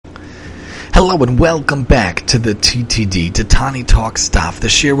Hello and welcome back to the TTD, to Tani Talks Daf, the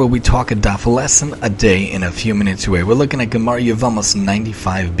shir where we talk a daf lesson a day in a few minutes away. We're looking at Gemara Yevamos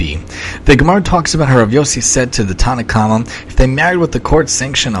 95b. The Gemara talks about how Rav Yossi said to the Tanakama, if they married with the court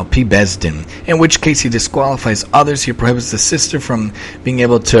sanction al pi bezdin, in which case he disqualifies others, he prohibits the sister from being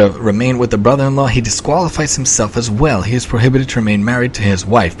able to remain with the brother-in-law, he disqualifies himself as well. He is prohibited to remain married to his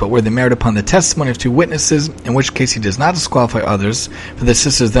wife, but were they married upon the testimony of two witnesses, in which case he does not disqualify others, for the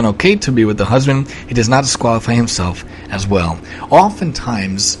sister is then okay to be with the husband, he does not disqualify himself as well.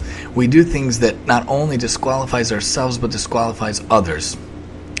 Oftentimes, we do things that not only disqualifies ourselves, but disqualifies others.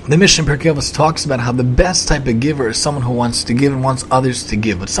 The Mishnah Pirkei Avos talks about how the best type of giver is someone who wants to give and wants others to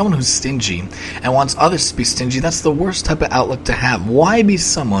give. But someone who's stingy and wants others to be stingy, that's the worst type of outlook to have. Why be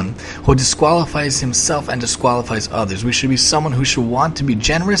someone who disqualifies himself and disqualifies others? We should be someone who should want to be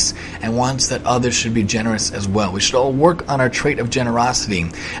generous and wants that others should be generous as well. We should all work on our trait of generosity.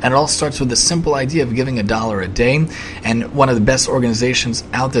 And it all starts with the simple idea of giving $1 a day. And one of the best organizations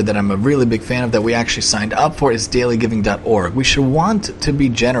out there that I'm a really big fan of that we actually signed up for is dailygiving.org. We should want to be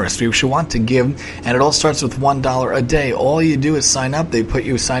generous. We should want to give, and it all starts with $1 a day. All you do is sign up. They put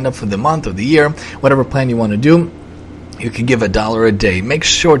you signed up for the month or the year, whatever plan you want to do. You can give $1 a day. Make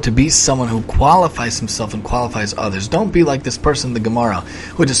sure to be someone who qualifies himself and qualifies others. Don't be like this person in the Gemara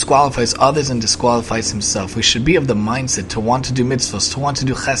who disqualifies others and disqualifies himself. We should be of the mindset to want to do mitzvahs, to want to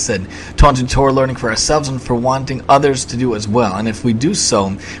do chesed, to want to do Torah learning for ourselves and for wanting others to do as well. And if we do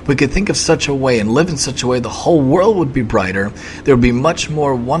so, we could think of such a way and live in such a way the whole world would be brighter. There would be much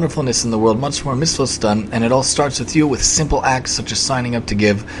more wonderfulness in the world, much more mitzvahs done, and it all starts with you with simple acts such as signing up to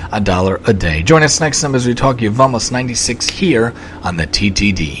give $1 a day. Join us next time as we talk Yevamos 96 here on the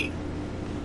TTD.